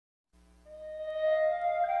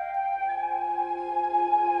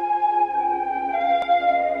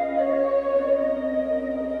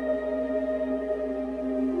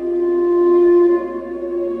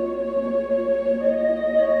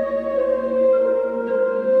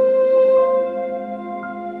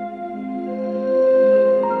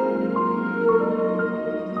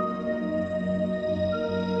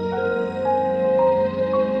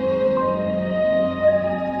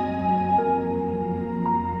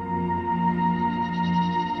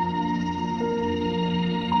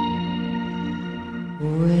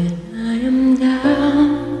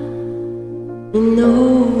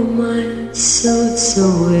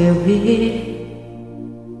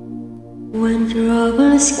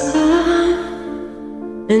troubles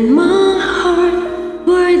come and my heart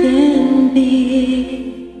burdened be,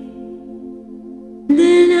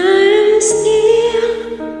 then I am still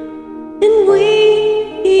and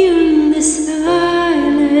wait in the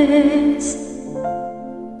silence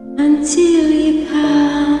until you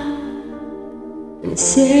come and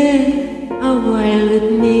sit a while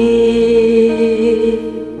with me.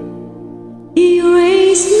 You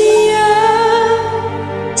raise me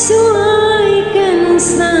up so I can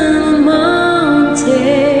stand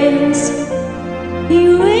mountains.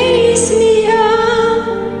 You raise me up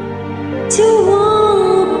to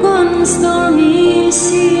walk on stormy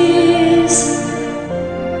seas.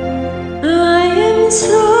 I am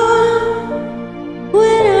strong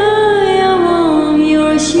when I am on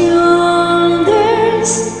your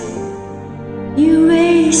shoulders. You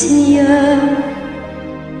raise me up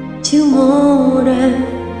to more than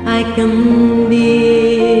I can be.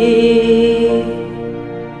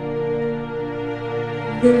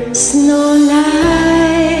 There's no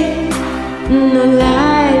life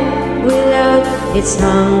without its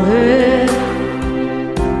hunger.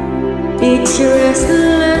 Each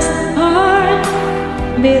restless heart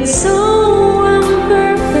beats so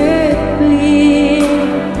imperfectly.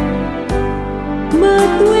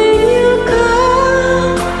 But when you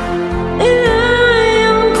come and I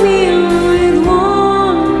am filled with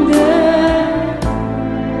wonder,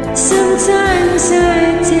 sometimes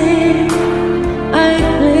I think I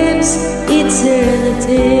eclipse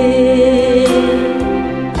eternity.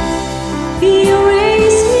 You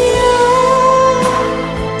raise me up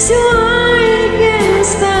so I can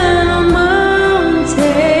stand on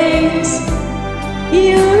mountains.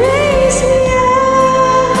 You raise me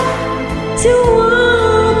up to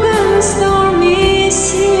walk on stormy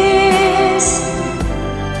seas.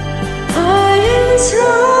 I am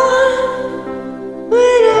strong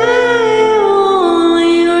when I am on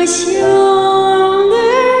your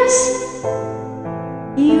shoulders.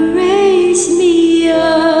 You raise me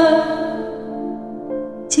up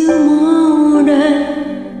to more than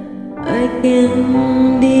I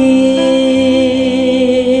can be.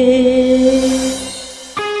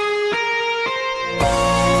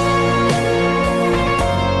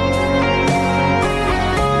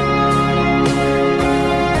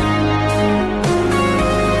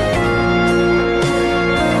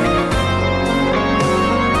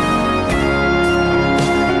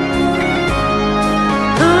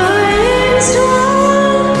 I am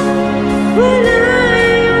strong when I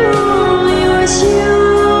am on your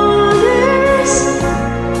shoulders.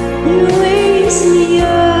 You raise me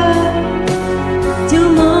up to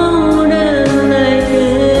more than I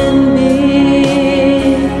can be.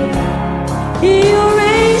 You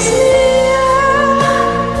raise me up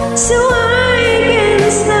so I can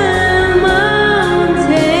stand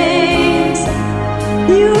mountains.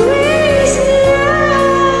 You raise me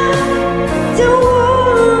up to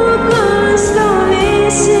walk on stormy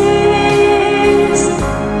seas.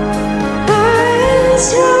 I am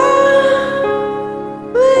strong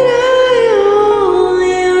when I am on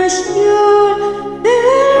your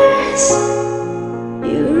shoulders.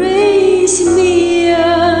 You raise me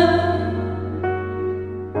up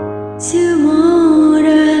to more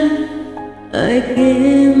than I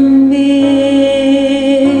can be.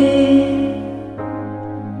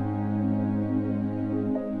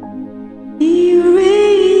 You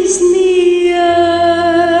raise me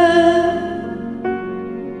up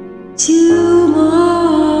to more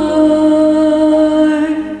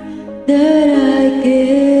than I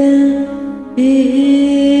can be.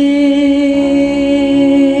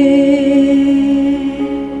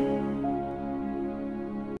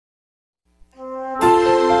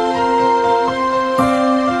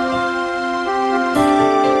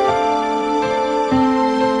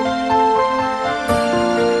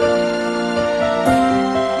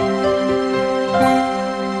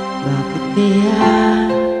 Bakit kaya?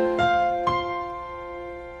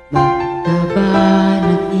 Bakit ka ba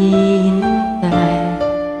naghihintay?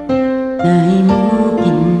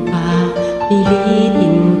 Nahimukin pa,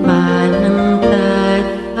 pilitin pa ng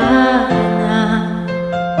tadhana.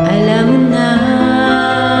 Alam mo na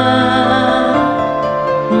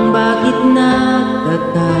kung bakit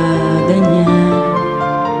nagkakaganyan.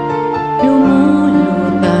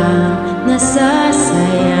 Lumulutang,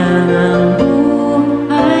 nasasayang ang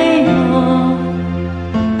buhay mo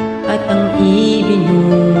at ang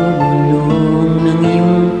ibinulong ng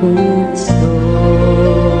iyong puso.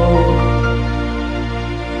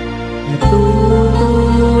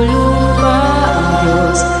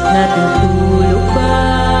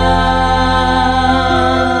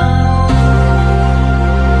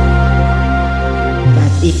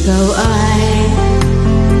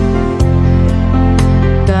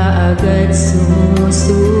 agad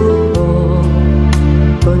sumusuko.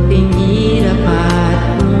 Konting hirap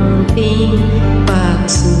at munting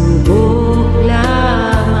pagsubok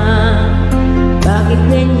lamang. Bakit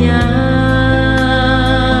ganyan?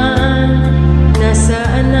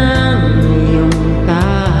 Nasaan ang iyong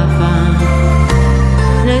tapang?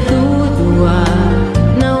 Natutuwa,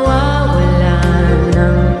 nawawalan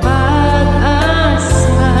ng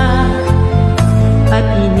pag-asa, at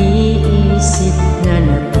iniisip na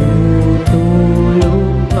natutulog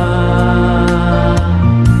pa.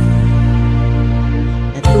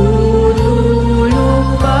 Natutulog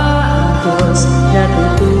pa ang Diyos,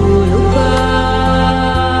 natutulog pa.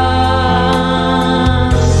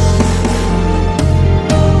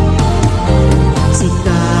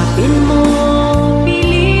 Sikapin mo,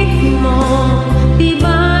 pilit mo,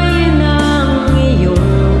 tibayan ang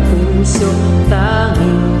iyong puso.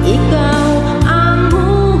 Tanging ikaw ang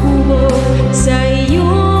huhubog sa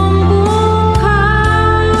iyong bukas.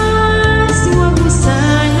 Huwag mo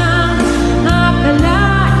sanang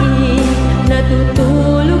akalain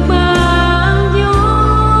natutulog pa ang Diyos.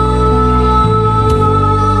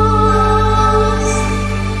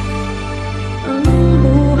 Ang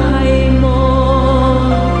buhay mo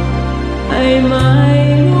ay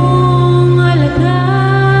mayroong halaga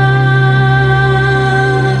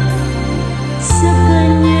sa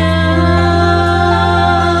Kanya.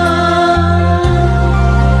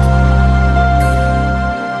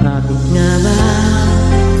 Bakit nga ba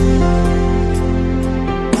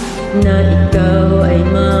na ikaw ay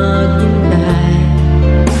maghintay?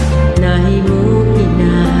 Nahimukin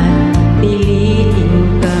at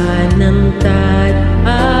pilitin ka ng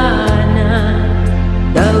tadhana.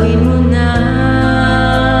 Gawin mo na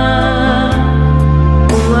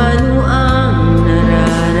kung ano ang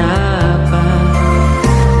nararapat.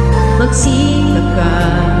 Magsikap ka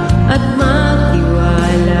at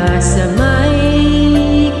magtiwala sa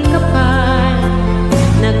may kapal.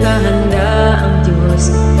 Nakahanda ang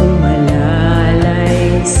Diyos kung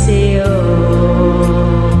malalay sa'yo.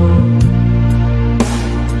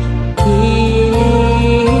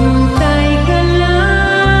 Hintay ka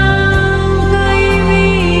lang,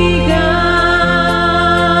 kaibigan.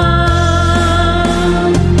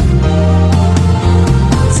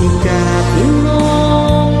 Sikapin mo,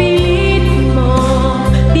 pilit mo,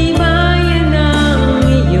 tibayan ang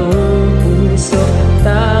iyong puso.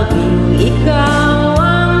 Tanging ikaw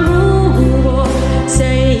ang huhubog sa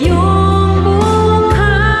iyong bukas.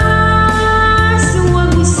 Huwag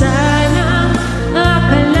mo sanang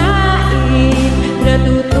akalain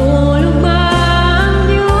natutulog ba ang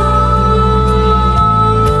Diyos.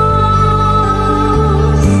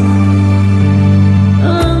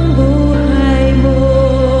 Ang buhay mo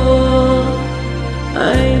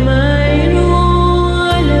ay mayroong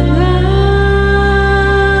halaga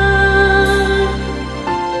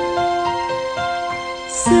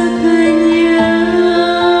sa Kanya.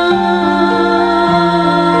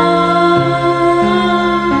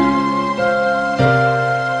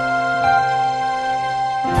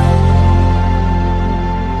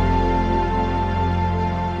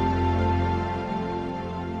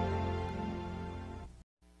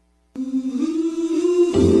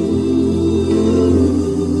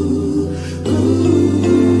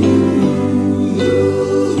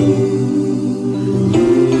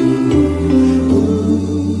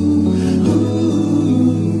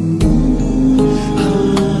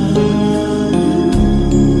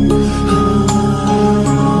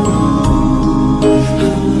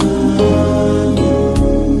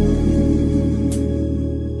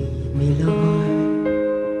 Me, Lord,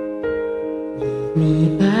 lead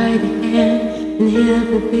me by the hand and help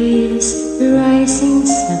me face the rising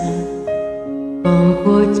sun.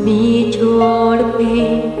 Comfort me through all the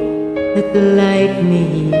pain that the light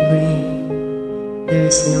may bring.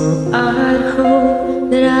 There's no other hope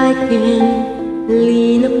that I can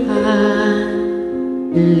lean upon.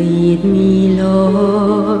 Lead me,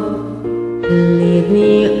 Lord, lead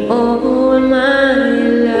me all my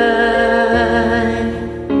life.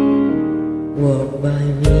 Walk by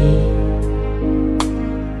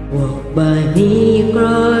me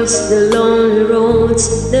across the lonely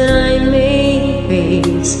roads that I may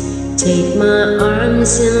face. Take my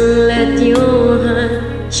arms and let your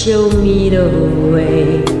hand show me the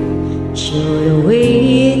way. Show the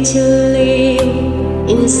way to live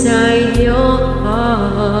inside your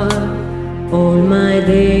heart. All my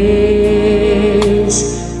days,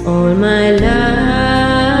 all my life,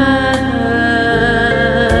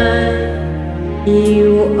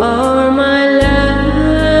 you are my life.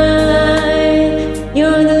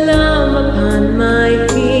 You're the lamp upon my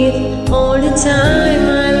feet. All the time,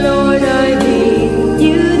 my Lord, I need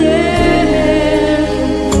you there.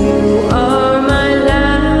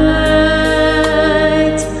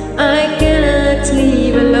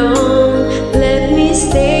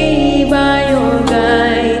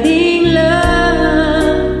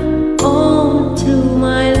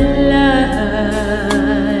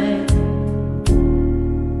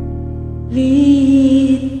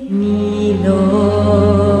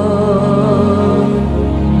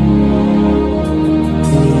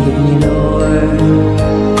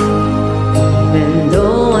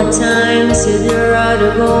 said you'd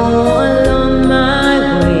rather go along my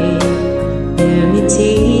way. Let me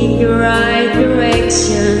take the right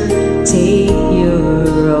direction, take your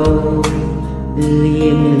road.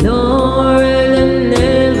 Leave me, Lord, and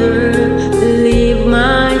never leave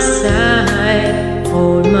my side.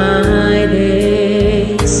 All my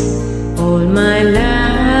days, all my life,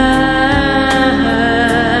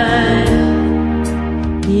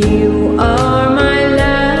 you are my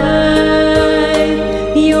life.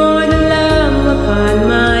 You're the lamp upon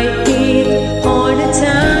my feet. All the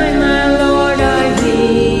time, my Lord, I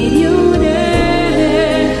need you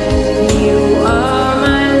there. You are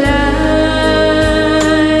my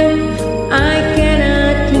life. I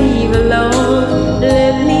cannot leave alone.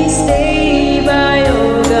 Let me stay by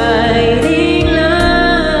your guiding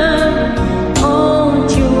love all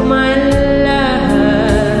through my life.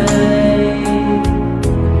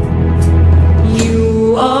 You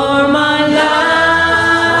are my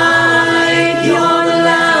light. You're the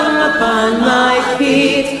lamp upon my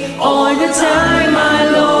feet. All the time, my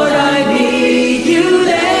Lord, I need you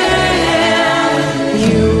there.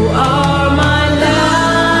 You are my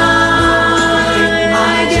light.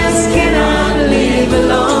 I just cannot live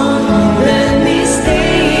alone. Let me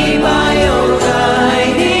stay by your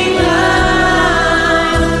guiding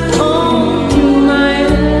light all through my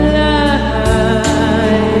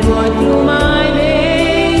life, all through my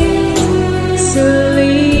days. So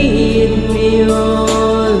lead me, oh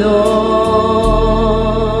Lord.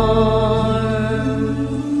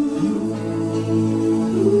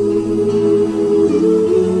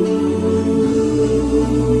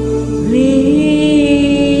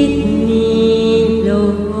 Lead me,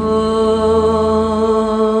 Lord.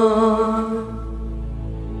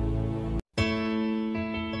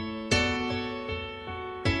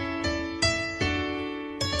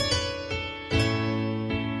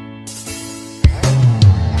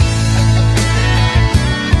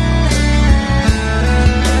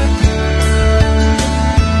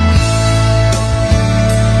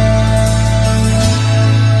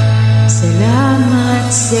 Salamat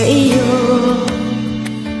sa iyo,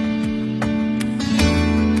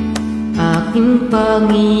 aking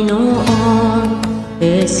Panginoong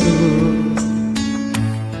Jesus.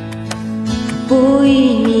 Ako'y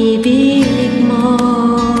inibig mo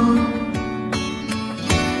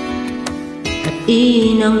at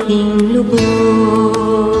inangking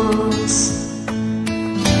lubos.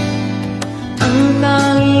 Ang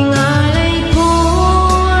tanging alay ko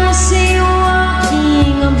sa iyo,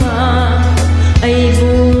 aking Ama, ay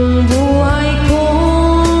buong buhay ko,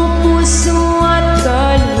 puso at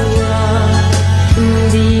kaluluwa.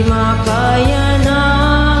 Hindi makaya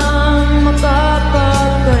ng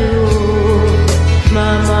makapagkaloob.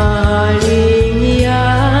 Mamahaling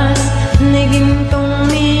iyas na gintong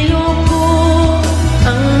niloko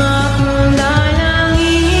ang aking dala.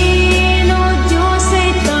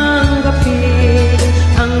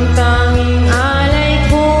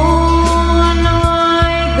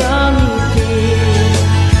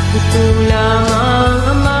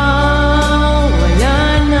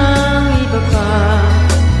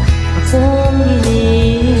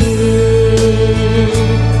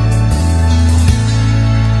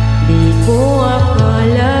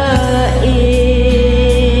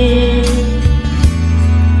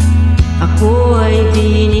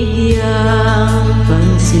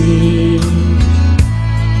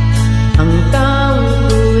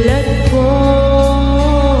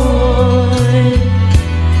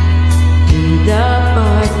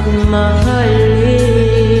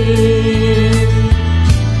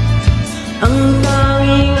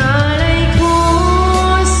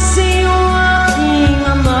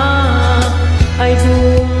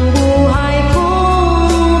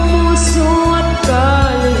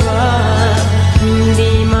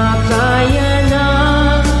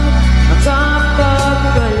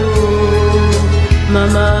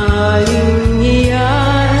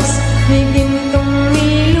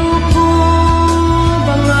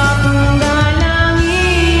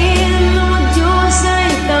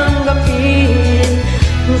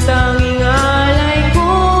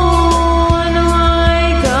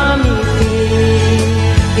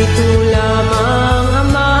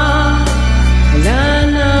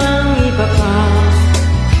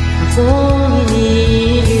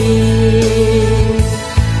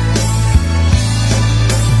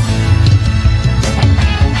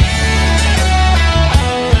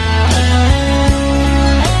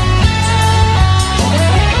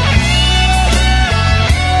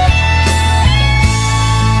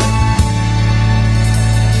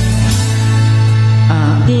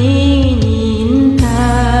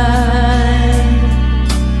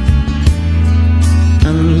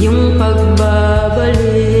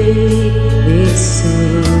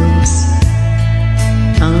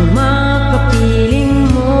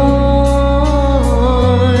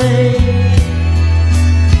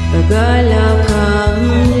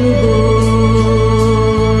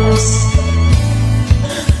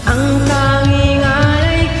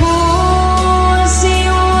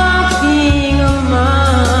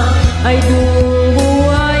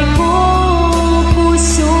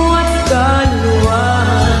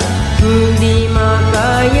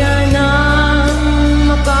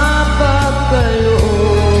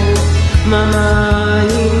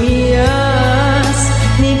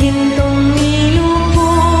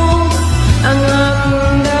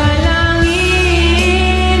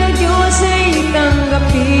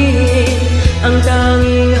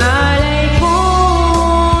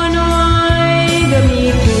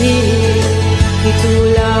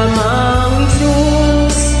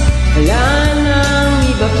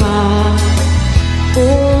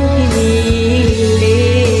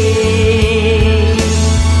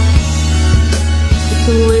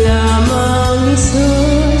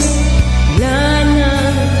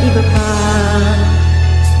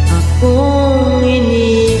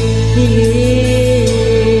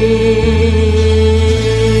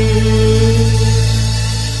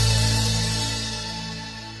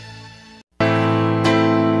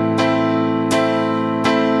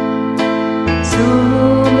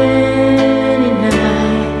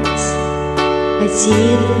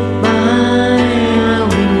 sit by a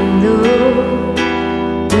window,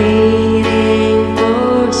 waiting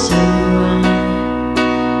for someone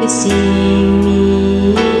to sing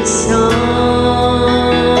me a song.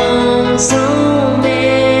 So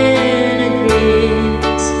many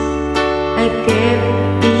dreams I kept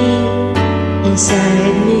deep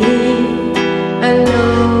inside me,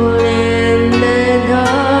 alone in the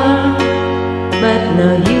dark. But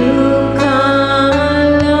now you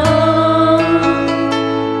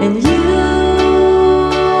and you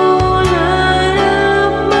light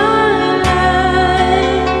up my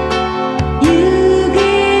life. You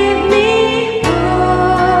give me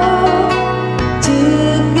hope to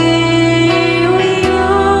carry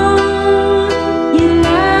on. You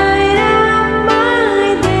light up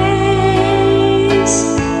my days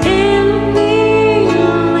and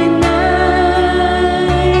fill my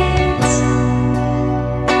nights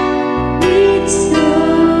with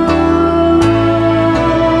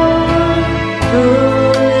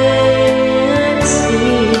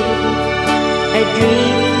I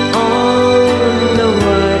dream on the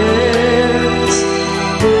waters,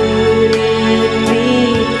 couldn't be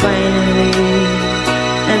finally.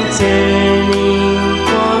 I'm turning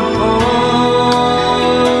for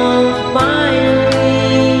home,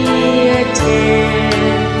 finally a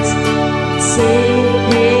chance. Say,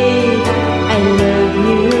 hey, I love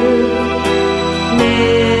you,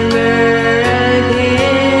 never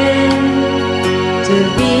again to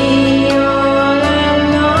be all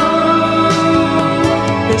alone.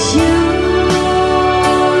 'Cause you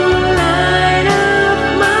light up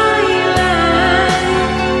my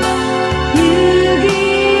life. You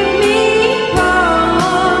give me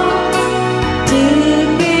hope to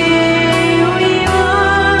carry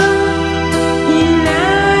on. You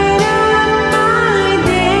light up my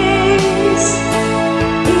days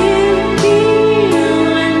and fill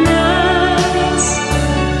my nights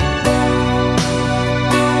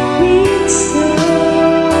with song.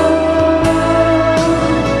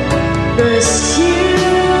 'Cause you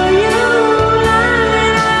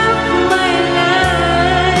light up my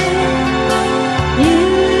life. You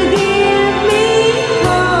give me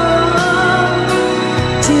hope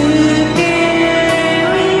to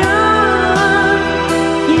carry on.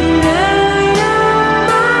 You light up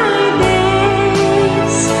my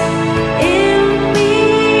days and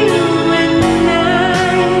fill my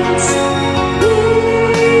nights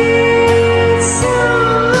with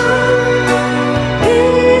song.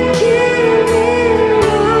 It can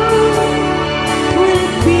will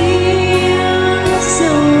feel so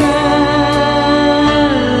right.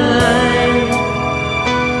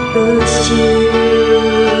 'Cause you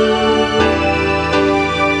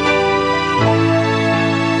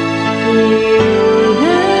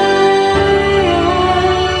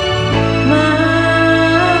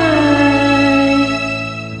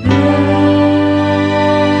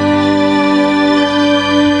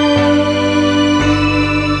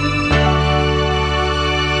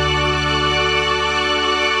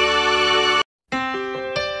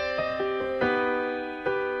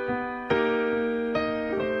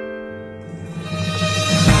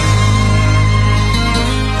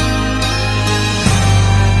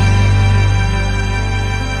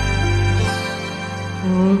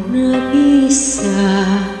kung nag-isa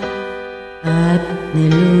at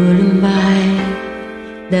nalulumbay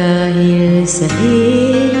dahil sa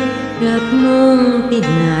hirap mong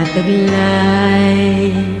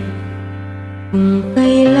tinataglay. Kung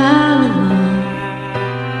kailangan mo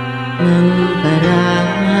ng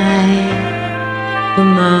karamay,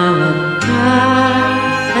 tumawag ka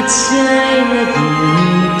at siya'y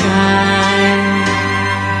naghihintay.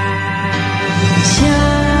 Siya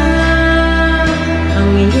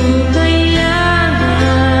ang iyong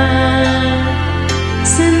kailangan,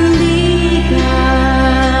 sandigan,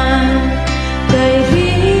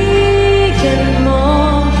 kaibigan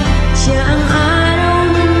mo. Siya ang araw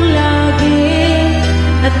mong lagi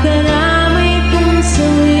at karamihan.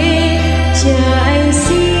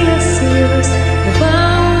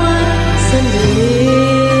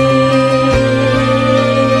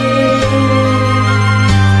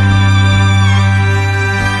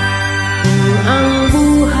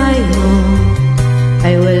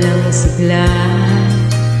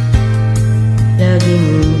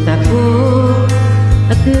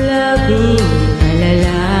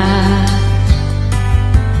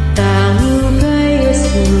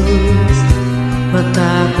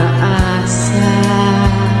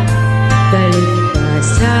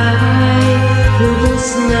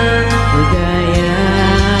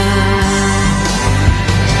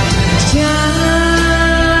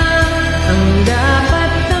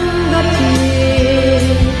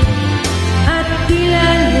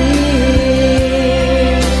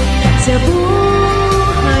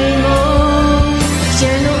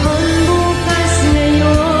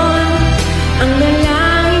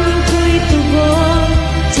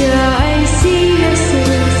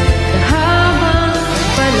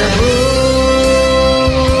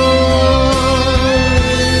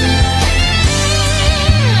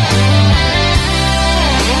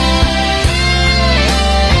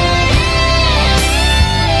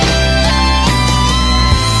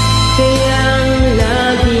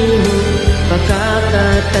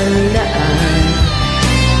 ang daan.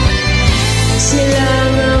 Siya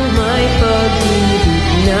lang ang may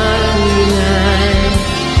pag-ibig na tunay,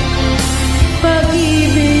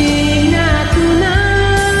 pag-ibig na tunay.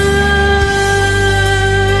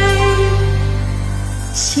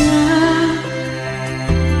 Siya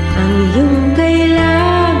ang iyong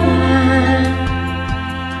kailangan,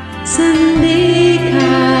 sandigan,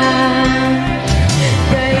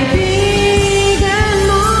 kaibigan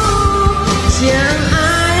mo. Siyang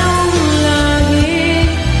ayaw mong lagi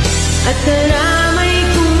at karamay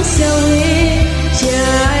kong sawi. Siya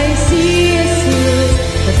ay si Jesus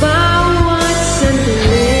na bawat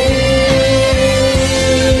sandali.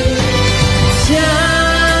 Siya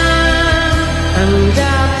ang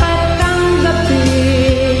dapat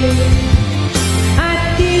tanggapin at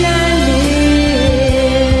kilalanin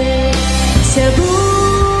sa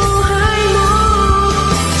buhay mo.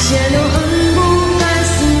 Siya noon,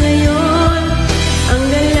 bukas, ngayon, ang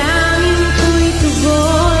dalangin ko'y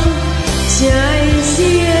tugon. Siya ay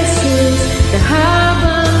si Jesus na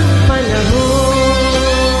habang panahon.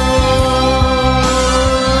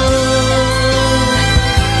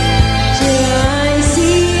 Siya ay si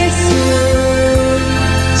Jesus.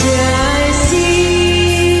 Siya ay si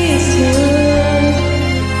Jesus.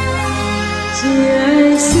 Siya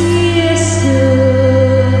ay si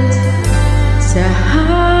Jesus sa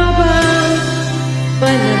habang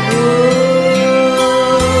panahon.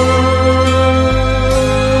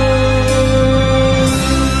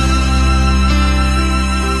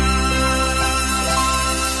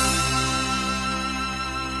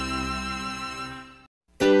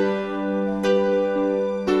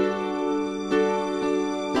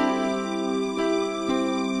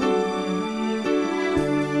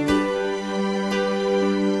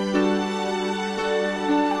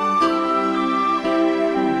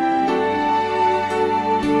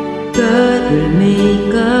 God will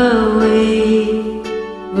make a way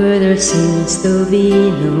where there seems to be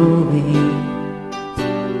no way.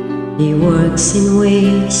 He works in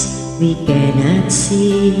ways we cannot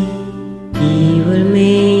see. He will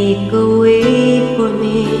make a way for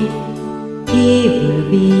me. He will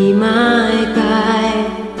be my guide.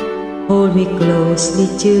 Hold me closely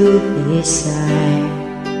to His side.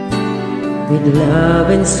 With love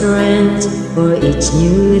and strength for each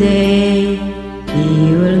new day,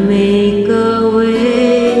 He will make a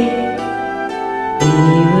way. He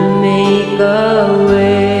will make a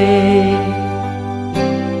way.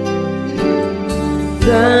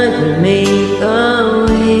 God will make a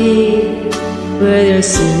way where there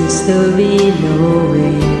seems to be no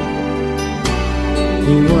way.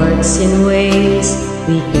 He works in ways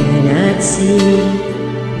we cannot see.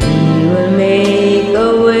 He will make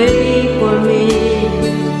a way for me.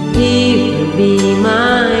 He will be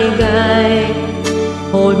my guide.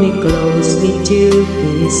 Hold me closely to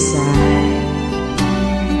His side.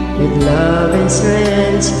 With love and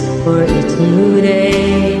strength for each new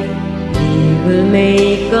day, He will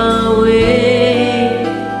make a way.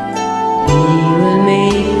 He will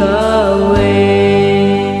make a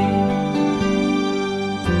way.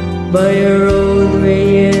 By a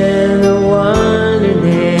roadway in the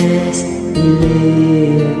wilderness, He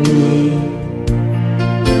led me,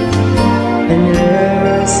 and the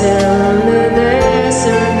rivers in the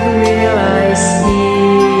desert will I see.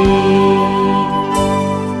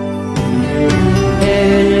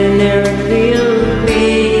 Heaven and earth will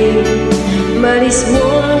fade, but His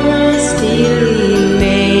word will still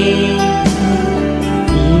remain.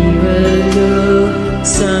 He will do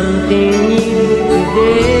something new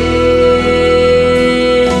today.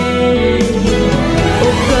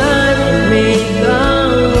 Oh, God will make a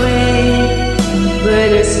way where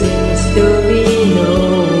there seems to be no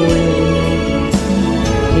way.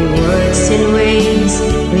 He works in ways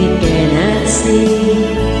we cannot see.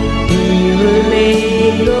 He will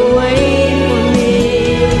make a way for me.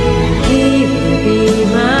 He will be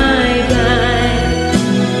my guide.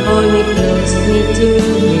 Hold me closely to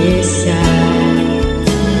His side.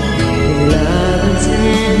 With love and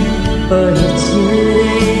strength for each new